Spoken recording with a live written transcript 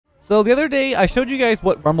So the other day, I showed you guys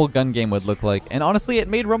what Rumble gun game would look like, and honestly, it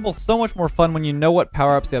made Rumble so much more fun when you know what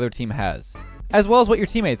power-ups the other team has, as well as what your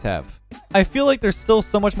teammates have. I feel like there's still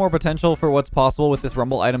so much more potential for what's possible with this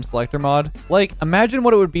Rumble item selector mod. Like, imagine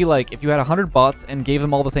what it would be like if you had 100 bots and gave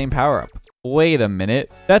them all the same power-up. Wait a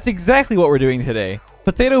minute. That's exactly what we're doing today.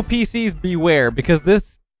 Potato PCs beware, because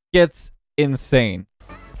this gets insane.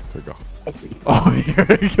 There we go. Oh, here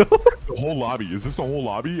we go. The whole lobby. Is this the whole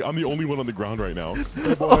lobby? I'm the only one on the ground right now.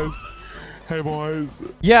 Hey, boys. Hey, boys.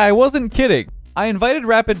 Yeah, I wasn't kidding. I invited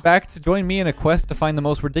Rapid back to join me in a quest to find the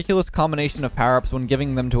most ridiculous combination of power-ups when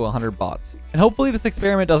giving them to 100 bots. And hopefully this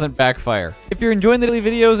experiment doesn't backfire. If you're enjoying the daily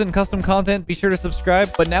videos and custom content, be sure to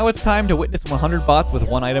subscribe, but now it's time to witness 100 bots with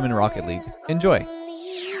one item in Rocket League. Enjoy.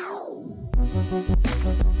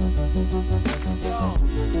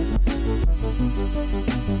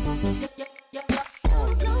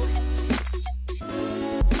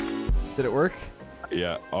 Did it work?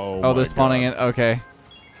 Yeah. Oh, they're spawning in. Okay.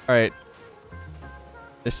 All right.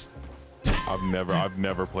 I've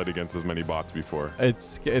never played against as many bots before.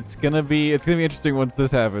 It's gonna be interesting once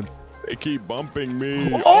this happens. They keep bumping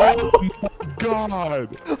me. Oh my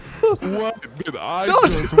god! What did I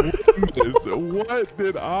just witness? What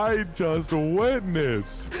did I just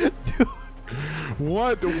witness? Dude.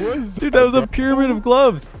 What was Dude, that was a pyramid of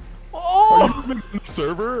gloves. Oh! Are you in the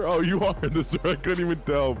server? Oh, you are in the server. I couldn't even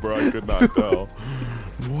tell, bro. I could not tell.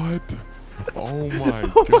 What? Oh my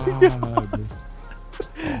god.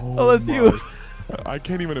 Oh, that's you. I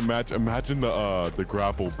can't even imagine. Imagine the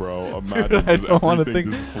grapple, bro. Imagine. Dude, I don't want to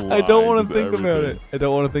think. I don't want to think about it. I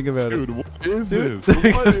don't want to think about it. Dude, what is this?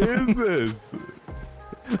 What is this?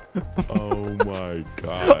 Oh my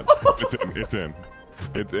god. It's in. It's in.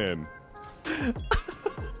 It's in.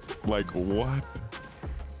 Like what?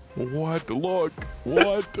 What? Look.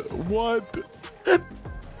 What?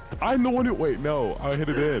 I'm the one who. Wait, no. I hit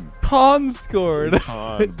it in. Con scored.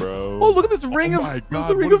 Con, bro. Oh, look at this ring of. Oh my god.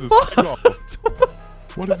 The ring What of is this bots.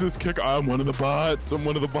 What is this kick? I'm one of the bots. I'm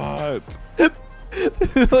one of the bots.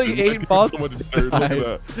 Like 8 bots. So much dirt. Look at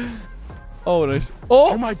that. Oh, nice.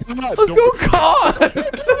 Oh my god. Let's go, Con.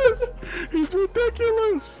 He's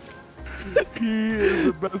ridiculous. He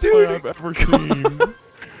is the best player I've ever seen.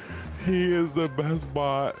 He is the best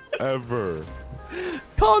bot ever.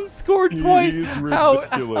 Con scored twice. How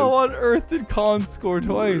on earth did Con score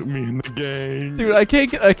twice? Me and the gang. Dude, I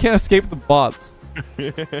can't escape the bots.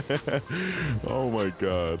 Oh my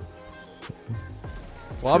god.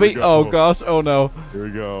 Swabby? Oh gosh. Oh no. Here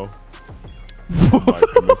we go. Oh my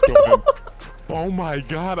goodness. Go in. Oh my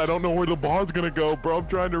god. I don't know where the ball's gonna go, bro. I'm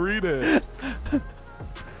trying to read it.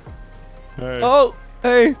 Hey. Oh,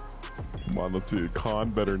 hey. Come on, let's see. Con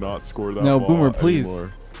better not score that No, ball Boomer, please.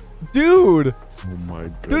 anymore. Dude. Oh my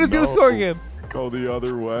god. Dude, it's gonna score again. Go the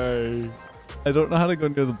other way. I don't know how to go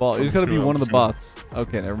near the ball. You just gotta be one of the bots.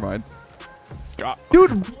 Okay, never mind. God.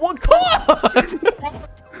 Dude, what? Con? I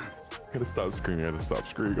gotta stop screaming. I gotta stop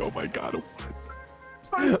screaming. Oh my god.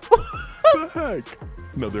 What the heck?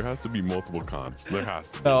 No, there has to be multiple cons. There has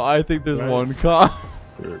to be. No, I think there's one con.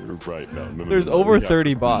 You're right. No, there's over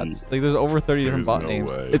 30 bots. Like, there's over 30 different bot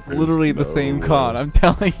names. It's literally the same con. I'm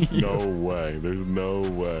telling you. No way. There's no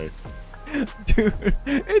way. Dude,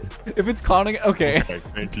 if it's conning, okay.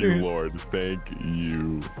 Thank you, Lord. Thank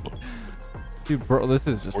you. Dude, bro, this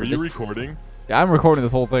is just. Were you recording? Yeah, I'm recording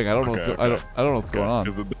this whole thing. I don't know. I don't know what's going on.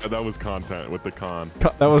 That was content with the con.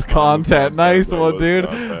 That was content. Nice one, dude.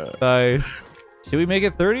 Nice. Should we make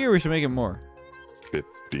it 30 or we should make it more?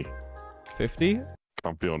 50. 50?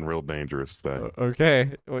 I'm feeling real dangerous today.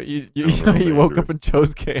 Okay. Well, you woke up and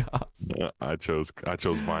chose chaos. Yeah, I chose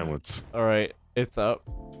violence. All right, it's up.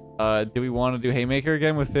 Do we want to do haymaker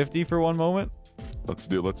again with 50 for one moment? Let's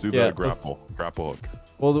do the grapple hook.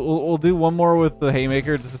 We'll do one more with the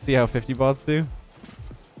haymaker just to see how 50 bots do.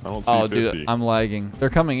 I don't see 50. Dude, I'm lagging. They're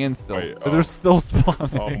coming in still. Wait, They're still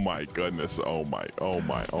spawning. Oh my goodness. Oh my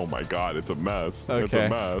god. It's a mess. Okay. It's a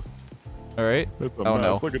mess. All right. It's a mess.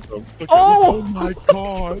 No. Look at them. Oh my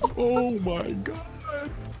god. Oh my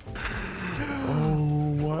god. Oh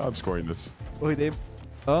my. I'm scoring this. Wait, Dave.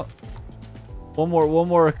 Oh. One more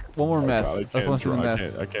mess. God, I just want to see the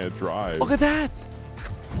mess. I can't drive. Look at that.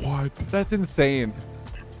 What? That's insane.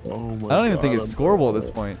 Oh my god. I don't even think it's scoreable at this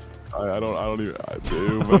point. I don't even. It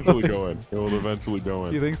will eventually go in. It will eventually go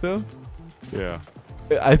in. You think so? Yeah.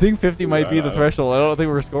 I think 50 might be the threshold. I don't think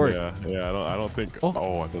we're scoring. Yeah. I don't think.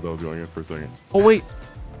 Oh, I thought that was going in for a second. Oh wait,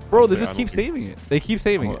 bro, they just keep saving it. They keep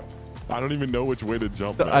saving it. I don't even know which way to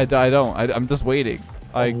jump now. I don't. I'm just waiting.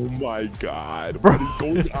 Oh my god, what is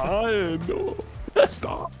going on? No,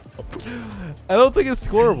 stop. I don't think it's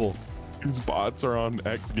scoreable. These bots are on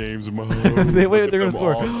X Games mode. They're gonna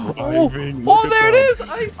score. Oh, there it is,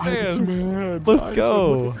 Iceman. Let's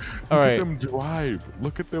go. All right. Look at them drive.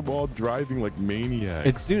 Look at them all driving like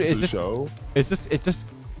maniacs. It's just.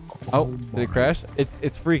 Oh, did it crash? It's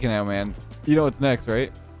freaking out, man. You know what's next,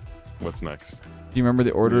 right? What's next? Do you remember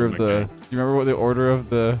the order of the? Do you remember what the order of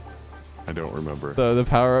the? I don't remember. The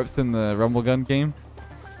power-ups in the Rumble Gun game.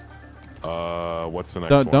 What's the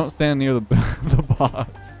next one? Don't stand near the the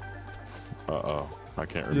bots. I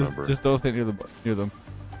can't remember. Just don't stand near them.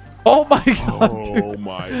 Oh my god! Oh dude.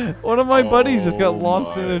 my! One of my buddies just got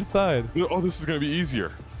launched to the other side. Oh, this is gonna be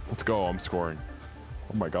easier. Let's go! I'm scoring.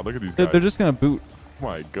 Oh my god! Look at these guys. They're just gonna boot.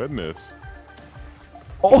 My goodness.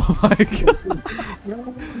 Oh my god!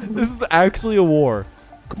 This is actually a war.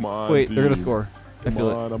 Come on. Wait, dude. they're gonna score. I feel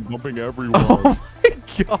it. I'm bumping everyone. Oh my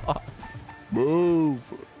god! Move.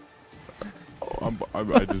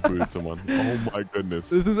 I just booted someone. Oh my goodness.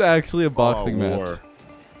 This is actually a boxing match. War.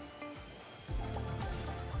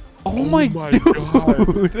 Oh my dude.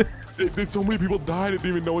 God. So many people died. I didn't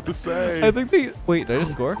even know what to say. I think they. Wait, did I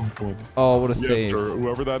just score? Oh, what a save. Sir,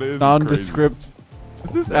 whoever that is. Nondescript.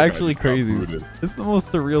 This is actually crazy. Booted. This is the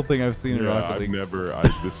most surreal thing I've seen in Rocket League.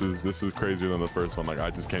 This is crazier than the first one. Like I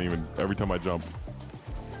just can't even. Every time I jump.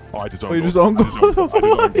 Oh, I just. Oh, you just own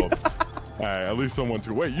goal. Hey, at least someone's.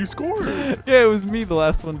 Wait, you scored. Yeah, it was me, the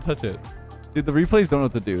last one to touch it. Dude, the replays don't know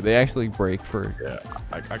what to do. They actually break for. Yeah,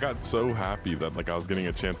 I got so happy that like I was getting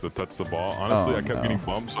a chance to touch the ball. Honestly, I kept getting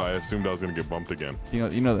bumped, so I assumed I was gonna get bumped again. You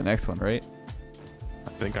know the next one, right? I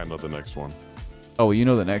think I know the next one. Oh, well, you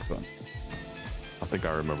know the next one. I think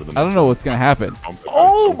I remember the next I don't know what's gonna happen.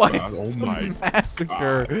 Oh my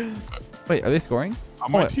massacre. Wait, are they scoring?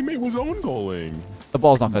 My teammate was own goaling. The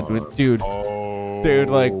ball's not good, dude. Oh, dude,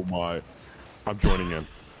 like. Oh my. I'm joining in.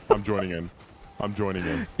 I'm joining in. I'm joining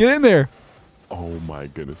in. Get in there. Oh my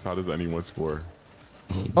goodness. How does anyone score?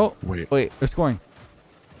 Oh, wait, they're scoring.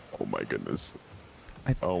 Oh my goodness.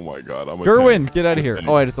 Oh my god. I'm a Gerwin, tank. get out of here.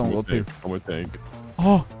 Oh, I just own goal too. I'm a tank.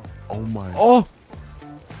 Oh. Oh my. Oh.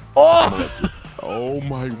 Oh. Oh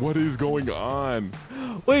my, what is going on?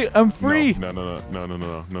 Wait, I'm free. No.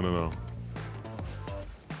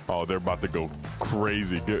 Oh, they're about to go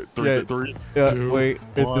crazy. Three, yeah, two, wait,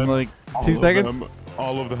 it's one. in like 2 seconds.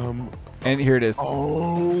 All of them. And here it is.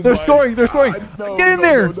 Oh, they're scoring. They're scoring. No, get in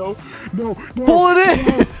there. No. Pull it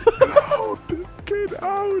in. Get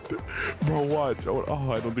out. Bro, watch.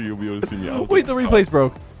 Oh, I don't think you'll be able to see me. Wait, the replay's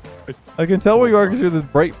broke. I can tell where you are because you're the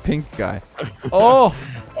bright pink guy. Oh.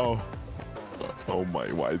 Oh my,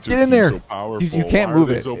 why is your team so powerful? Dude, you can't move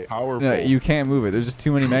it. So powerful? No, you can't move it. There's just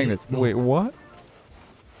too many magnets. Wait, what?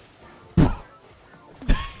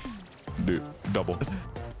 Dude, double.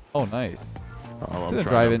 Oh, nice. I'm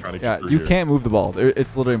trying to you can't move the ball.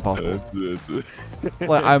 It's literally impossible.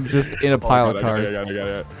 Like, I'm just in a pile of cars. I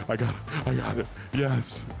got it.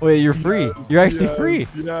 Yes. Wait, you're free. You're actually free.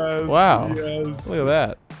 Yes. Wow. Yes. Look at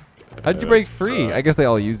that. How'd you break free? I guess they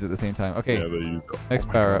all used it at the same time. Okay. Yeah, they used it. Next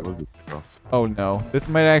power up. Oh no. This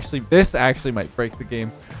actually might break the game.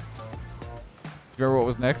 Do you remember what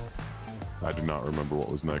was next? I do not remember what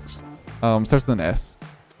was next. Starts with an S.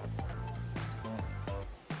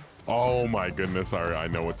 Oh my goodness! I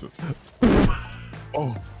know what's.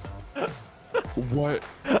 Oh. What?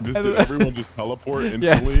 Did everyone just teleport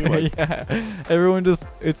instantly? Yes, yeah. Everyone just.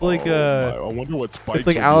 It's like I wonder what spikes. It's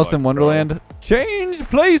like Alice in Wonderland. Bro. Change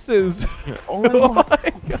places. Oh my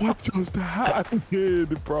God. What just happened,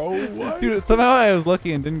 bro? What? Dude, somehow I was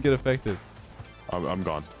lucky and didn't get affected. I'm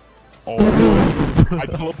gone. Oh, I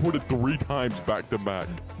teleported 3 times back to back.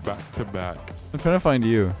 I'm trying to find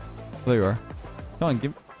you. There you are. Come on,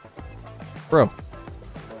 give. Bro.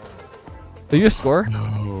 Did you just score?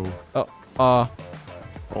 No. Oh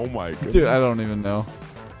my goodness. Dude, I don't even know.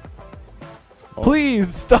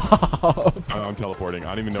 Please stop. I'm teleporting.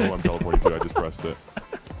 I don't even know who I'm teleporting to. I just pressed it.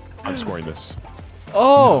 I'm scoring this.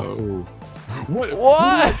 Oh. No. What?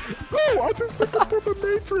 No, I just picked up the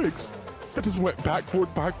Matrix. I just went back, forth,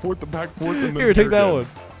 and then here, take that one.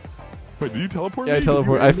 Wait, did you teleport? Yeah, I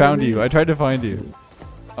teleport. I found you. I tried to find you.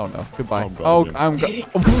 Oh no, goodbye. I'm gone.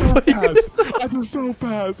 I just so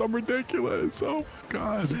fast. I'm ridiculous. Oh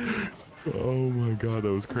my god,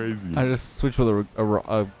 that was crazy. I just switched with a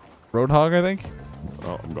Roadhog, I think.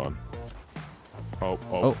 Oh, I'm gone.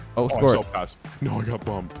 Oh, score. So fast. No, I got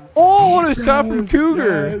bumped. Oh, what a shot from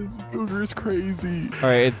Cougar. Yes, Cougar's crazy. All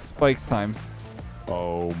right, it's Spike's time.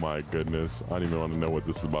 Oh my goodness. I don't even want to know what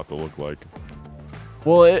this is about to look like.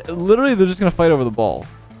 Well, literally, they're just going to fight over the ball.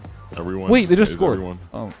 Wait, they just scored.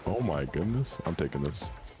 Oh my goodness. I'm taking this.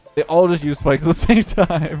 They all just use spikes at the same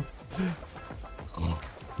time.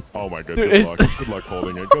 Oh my god, Dude, good luck. Good luck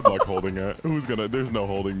holding it. Good luck holding it. Who's gonna... There's no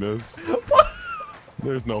holding this.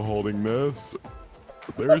 There's no holding this.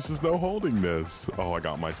 There's just no holding this. Oh, I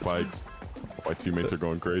got my spikes. My teammates are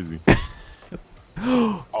going crazy.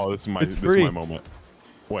 Oh, this is my moment.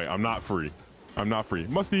 Wait, I'm not free. I'm not free.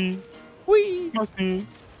 Musty. Whee! Musty.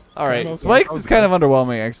 Alright, spikes is kind of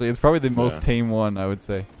underwhelming, actually. It's probably the most tame one, I would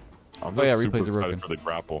say. I'm oh, yeah, super replays are broken. excited for the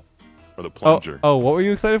grapple. For the plunger. Oh, what were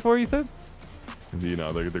you excited for, you said? You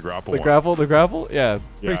know, the grapple The one. grapple? The grapple? Yeah,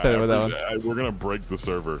 pretty excited about that one. We're going to break the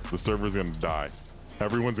server. The server's going to die.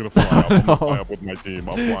 Everyone's going to fly up. I'm going to fly up with my team.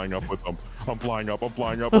 I'm flying up with them. I'm flying up. I'm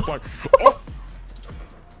flying up. I'm flying. Oh!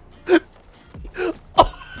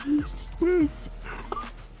 This.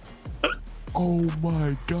 Oh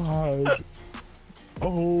my god.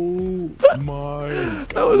 Oh my god.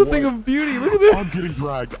 That was a thing of beauty. Look at this. I'm getting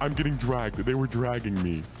dragged. I'm getting dragged. They were dragging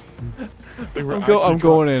me. They were I'm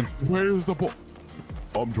going in. Where's the ball?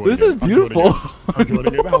 Oh, I'm joining This is beautiful. I'm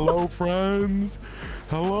joining in. Hello, friends.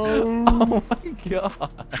 Hello. Oh my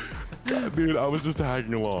god. God, dude, I was just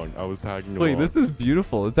tagging along. I was tagging along. Wait, this is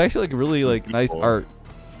beautiful. It's actually like really like nice art.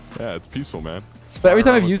 Yeah, it's peaceful, man. But every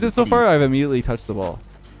time I've used it so far, I've immediately touched the ball.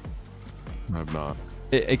 I've not.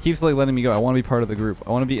 It keeps like letting me go. I want to be part of the group. I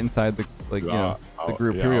want to be inside the the group. Yeah,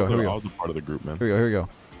 Here we go. Here we go. I was a part of the group, man. Here we go. Here we go.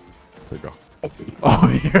 There you go. Oh,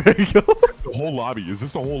 here we go. The whole lobby. Is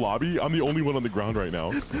this the whole lobby? I'm the only one on the ground right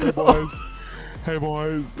now. Hey, boys. Hey,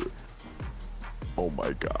 boys. Oh,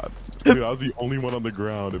 my God. Dude, I was the only one on the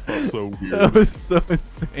ground. It felt so weird. That was so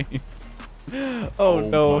insane. Oh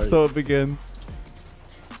no. So it begins.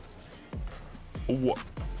 What?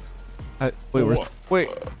 Wait, wait.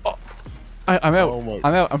 Oh, I'm out. Oh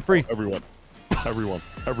I'm out. I'm free. Everyone.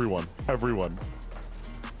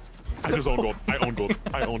 I just own gold. I own gold.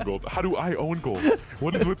 I own gold. How do I own gold?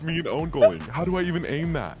 What is with me and own golding? How do I even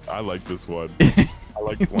aim that? I like this one. I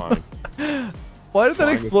like flying. Why did that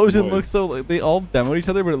explosion look so like they all demoed each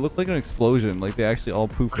other, but it looked like an explosion? Like they actually all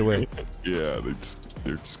poofed away. Yeah,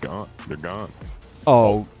 they're just gone. They're gone.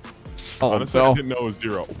 Oh. Honestly, no. I didn't know it was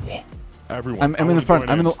zero. Everyone. I'm in the front.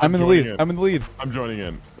 I'm in the lead. I'm in the lead. I'm joining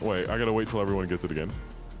in. Wait, I gotta wait till everyone gets it again.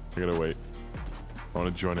 I gotta wait. I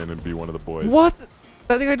want to join in and be one of the boys. What?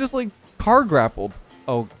 I think I just like car grappled.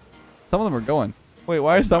 Oh, some of them are going. Wait,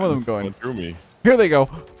 why are some of them going? Through me. Here they go.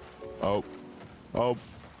 Oh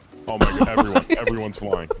my god! Everyone's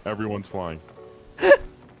flying. Everyone's flying.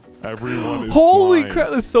 Everyone is Holy flying. crap!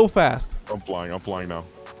 This is so fast. I'm flying. I'm flying now.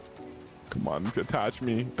 Come on, attach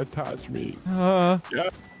me. Attach me. Yeah.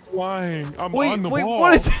 Flying. I'm wait, on the wait, ball.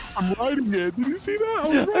 what is I'm riding it. Did you see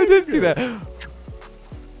that? I did see that. No,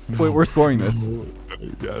 wait, we're scoring this.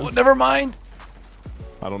 Yes. Oh, never mind.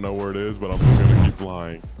 I don't know where it is, but I'm just gonna keep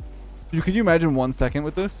flying. Can you imagine 1 second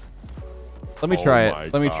with this? Let me try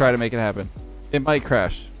it. Let me try to make it happen. It might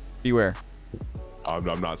crash. Beware.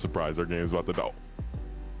 I'm not surprised. Our game's about to go.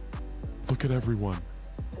 Look at everyone.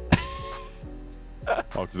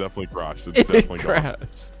 Oh, it's definitely crashed. It's definitely crashed.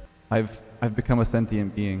 I've become a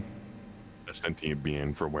sentient being. A sentient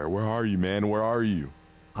being from where? Where are you, man? Where are you?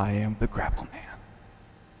 I am the grapple man.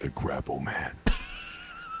 The grapple man.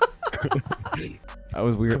 That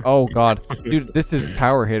was weird. Oh god, dude, this is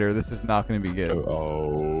power hitter. This is not going to be good.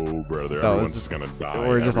 Oh, brother, everyone's just gonna die.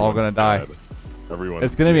 We're just all gonna die. Everyone.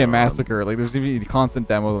 It's gonna be a massacre. Like there's gonna be constant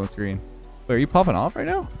demos on the screen. Wait, are you popping off right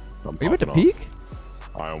now? Are you about to peek?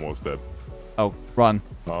 I almost did. Oh, run.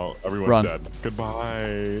 Oh, everyone's dead.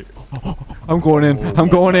 Goodbye. I'm going in. I'm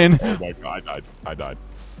going in. Oh my god, I died.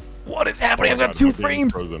 What is happening? I've got 2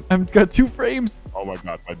 frames. I've got 2 frames. Oh my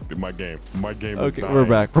god, my game. Okay, we're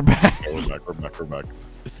back. We're back. We're back.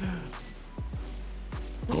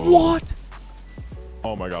 What?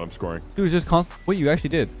 Oh my god, I'm scoring. Dude, it's just constant. Wait, you actually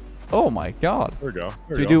did. Oh my god. There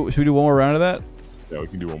we go. Should we do one more round of that? Yeah, we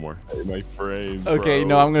can do one more. Hey, my frames. Okay, bro.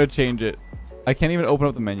 no, I'm gonna change it. I can't even open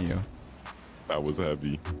up the menu. That was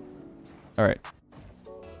heavy. All right,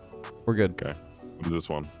 we're good. Okay, what is this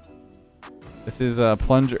one? This is a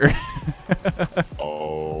plunger.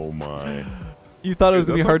 Oh my. You thought it was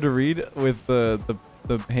gonna be hard to read with the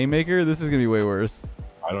haymaker? This is gonna be way worse.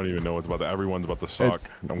 I don't even know what's about to. Everyone's about to suck.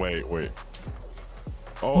 No, wait.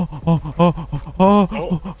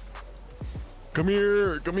 Oh. Come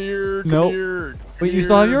here. Nope. Wait, you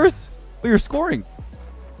still have yours? Wait, you're scoring.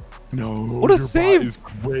 No. What a save! Is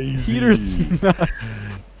crazy. Heater's nuts.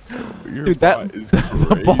 Dude,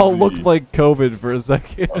 the ball looked like COVID for a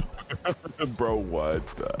second. Bro, what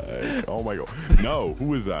the heck? Oh my god. No, who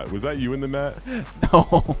was that? Was that you in the net?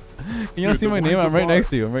 No. Can you not see my name? I'm right next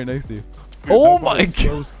to you. Dude, oh my god.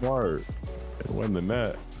 So smart. It went in the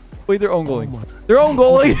net. Wait, they're own goaling. They're own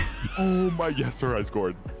goaling. Oh my, yes sir, I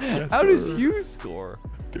scored. Yes, How sir. did you score?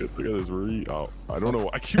 Dude, look at this Oh, I don't know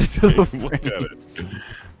why I keep To the saying, look at it.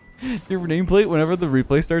 Your nameplate, whenever the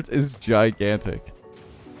replay starts, is gigantic.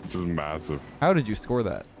 This is massive. How did you score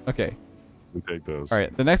that? Okay. We take those. All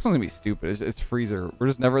right. The next one's gonna be stupid. It's freezer. We're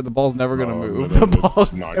just never. The ball's never gonna move. No, The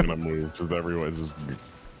ball's not gonna move. Just everyone. Just.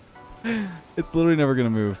 It's literally never gonna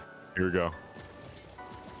move. Here we go.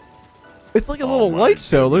 It's like a little light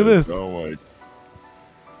show. Look at this. Oh my.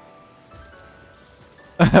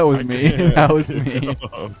 That was me. That was me.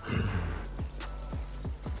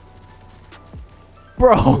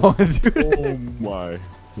 Bro, dude. Oh my.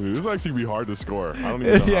 Dude, this actually be hard to score. I don't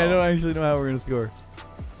even know. Yeah, I don't actually know how we're gonna score.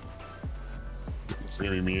 It's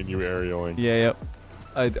gonna be me and you aerialing. Yeah, yep.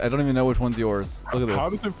 I don't even know which one's yours. Look at this. How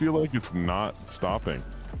does it feel like it's not stopping?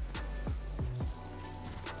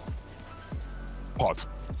 Pause.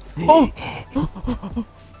 Oh!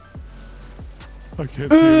 I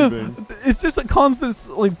can't see anything. It's just a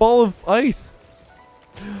constant like ball of ice.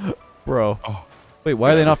 Bro. Oh. Wait,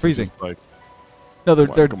 why are they not freezing? Like, No,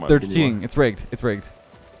 they're come on, they're give me cheating. one. It's rigged. It's rigged.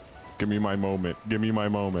 Give me my moment. Give me my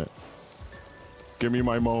moment. Give me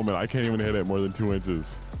my moment. I can't even hit it more than 2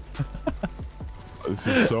 inches. This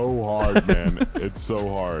is so hard, man. It's so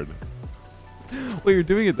hard. Wait, you're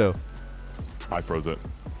doing it though. I froze it.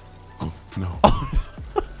 No.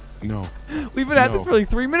 No. We've been at this for like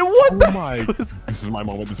 3 minutes. What the? My. This is my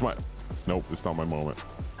moment. This is my. Nope, it's not my moment.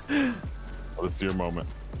 Oh, this is your moment.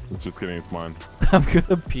 It's just kidding. It's mine. I'm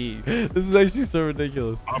gonna pee. This is actually so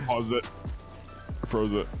ridiculous. I paused it. I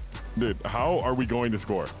froze it. Dude, how are we going to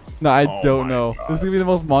score? No, I Oh don't my know. God. This is gonna be the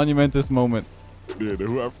most monumentous moment. Dude,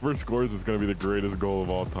 whoever scores is gonna be the greatest goal of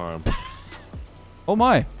all time. Oh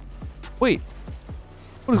my. Wait.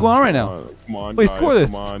 What is going on right now? Come on, Wait, guys. score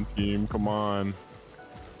this. Come on, team. Come on.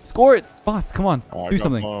 Score it. Bots, come on. Oh, I Do got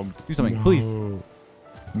something. bumped. Do something, No. please.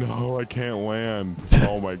 No, I can't land.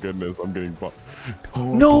 Oh my goodness, I'm getting bumped. Oh,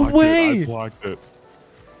 I No blocked it. way! I blocked it.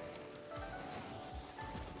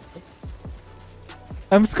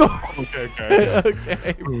 I'm scoring. Okay, okay.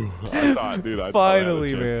 Okay. I thought, dude, I Finally, thought I had a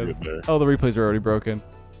chance to man. get there. Oh, the replays are already broken.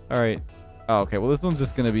 All right. Oh, okay. Well, this one's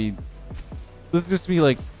just gonna be. This is just be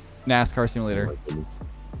like NASCAR simulator.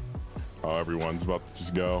 Oh, everyone's about to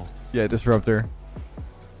just go. Yeah, disruptor.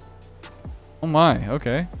 Oh my.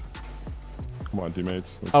 Okay. Come on,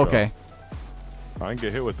 teammates. Let's Okay. go. I didn't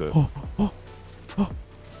get hit with it.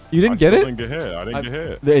 You didn't get I it? didn't get hit. I didn't get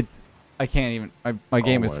hit. I can't even. My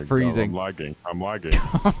game Oh is my God, freezing. I'm lagging. I'm lagging.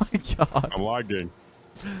 Oh my god. I'm lagging.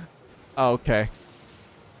 Okay.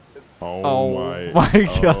 Oh, my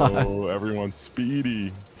God. Oh, everyone's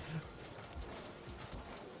speedy.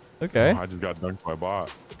 Okay. Oh, I just got dunked by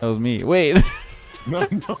bot. That was me. Wait. No,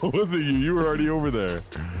 no, it wasn't you. You were already over there.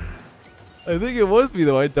 I think it was me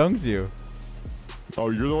though. I dunked you. Oh,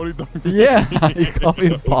 you're the one who dunked me? Yeah. You called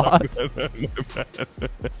me a bot.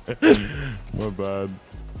 My bad.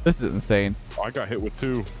 This is insane. Oh, I got hit with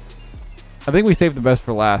 2. I think we saved the best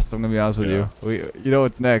for last. I'm gonna be honest with Yeah. you. You know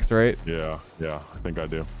what's next, right? Yeah, I think I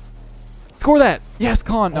do. Score that! Yes,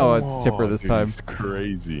 Con. Oh, it's Chipper this dude, time. It's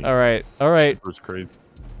crazy. All right, all right. Chipper's crazy.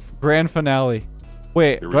 Grand finale.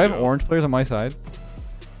 Wait, Here do we I have go. orange players on my side?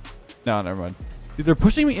 No, never mind. Dude, they're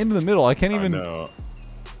pushing me into the middle. I can't I even. know.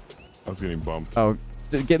 I was getting bumped. Oh,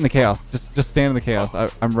 get in the chaos. Just stand in the chaos.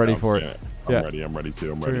 I'm ready for it. I'm Yeah. ready. I'm ready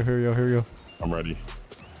too. I'm Here ready. we go. Here we go. I'm ready.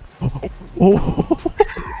 Oh.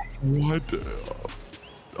 What?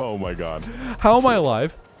 Oh my God. How am I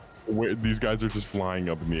alive? These guys are just flying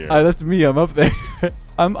up in the air. That's me. I'm up there.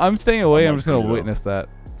 I'm staying away. I'm just gonna tornado. witness that.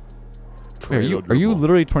 Wait, are you Tornado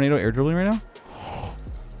literally tornado air dribbling right now?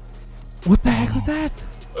 What the heck was that?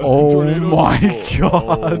 Oh Tornado my dribble.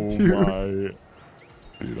 God, Oh dude.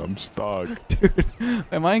 my. Dude, I'm stuck. Dude,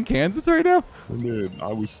 am I in Kansas right now? Dude,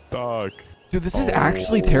 I was stuck. Dude, this is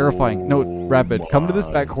actually terrifying. No, Rapid, come to this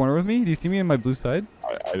back my. corner with me. Do you see me in my blue side?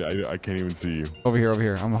 I can't even see you. Over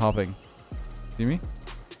here. I'm hopping. See me?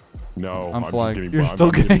 No, I'm just flying. getting You're I'm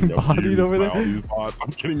still getting abused bodied over by there? all these bots. I'm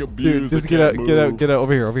getting abused. Dude, just I get out, can't get out, move. get out.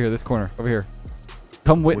 Over here, this corner. Over here.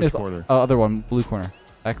 Come witness. corner? Other one, blue corner.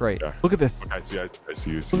 Back right. Yeah. Look at this. I see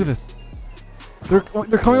you. Look at this. They're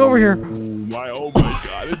coming over here. Oh my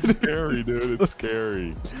God, it's scary, dude. It's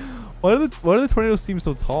scary. Why do the tornadoes seem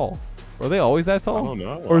so tall? Are they always that tall? I don't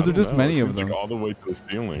know. Or is there I don't just know. many It of seems them? like all the way to the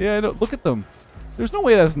ceiling. Yeah, I know. Look at them. There's no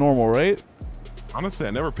way that's normal, right? Honestly,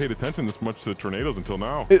 I never paid attention this much to tornadoes until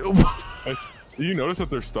now. It, Do you notice that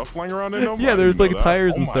there's stuff flying around in them? Yeah, I there's, didn't know like, that.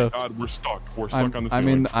 tires and stuff. Oh my God, we're stuck. We're stuck on the I'm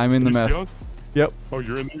ceiling. in the Did you see mess. us? Yep. Oh,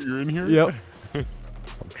 you're in here? Yep. I'm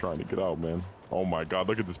trying to get out, man. Oh my God,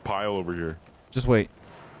 look at this pile over here. Just wait.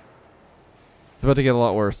 It's about to get a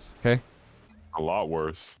lot worse, okay? A lot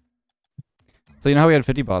worse. So you know how we had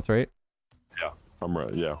 50 bots, right? Yeah. I'm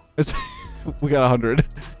ready. Yeah. We got 100.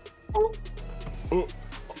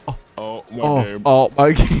 Oh, my game. Oh,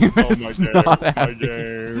 my game is my game. not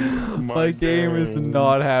happy. My game is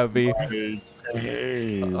not happy. My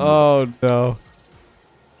game. Oh no.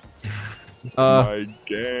 My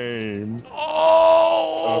game. Oh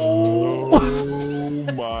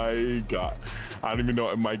my god. I don't even know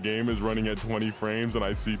if my game is running at 20 frames and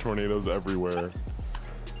I see tornadoes everywhere.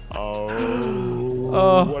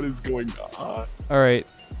 Oh, what is going on? All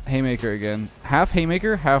right, haymaker again. Half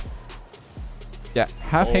haymaker, half. Yeah,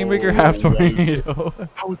 half haymaker, half tornado.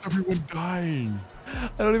 How is everyone dying? I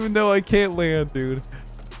don't even know. I can't land, dude.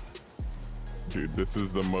 Dude, this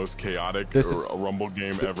is the most chaotic Rumble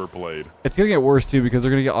game ever played. It's gonna get worse too because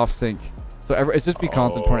they're gonna get off sync. So it's just be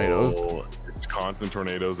constant tornadoes. It's constant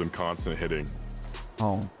tornadoes and constant hitting.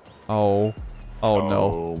 Oh no. Oh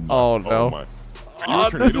no. Oh my. Are you a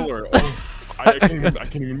tornado or? I can't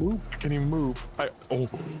even move. I can't even move.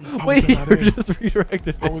 Wait, you're just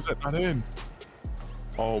redirected. How was that not in?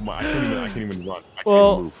 Oh my! I can't even run. I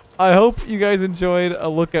well, can't move. I hope you guys enjoyed a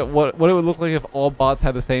look at what it would look like if all bots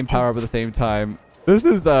had the same power up at the same time. This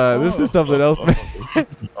is something else, man.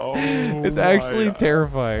 It's actually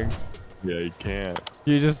terrifying. Yeah, you can't.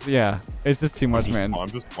 It's just too much, man. I'm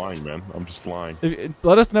just flying, man. I'm just flying.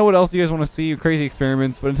 Let us know what else you guys want to see, crazy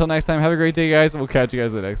experiments. But until next time, have a great day, guys. We'll catch you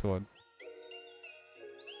guys in the next one.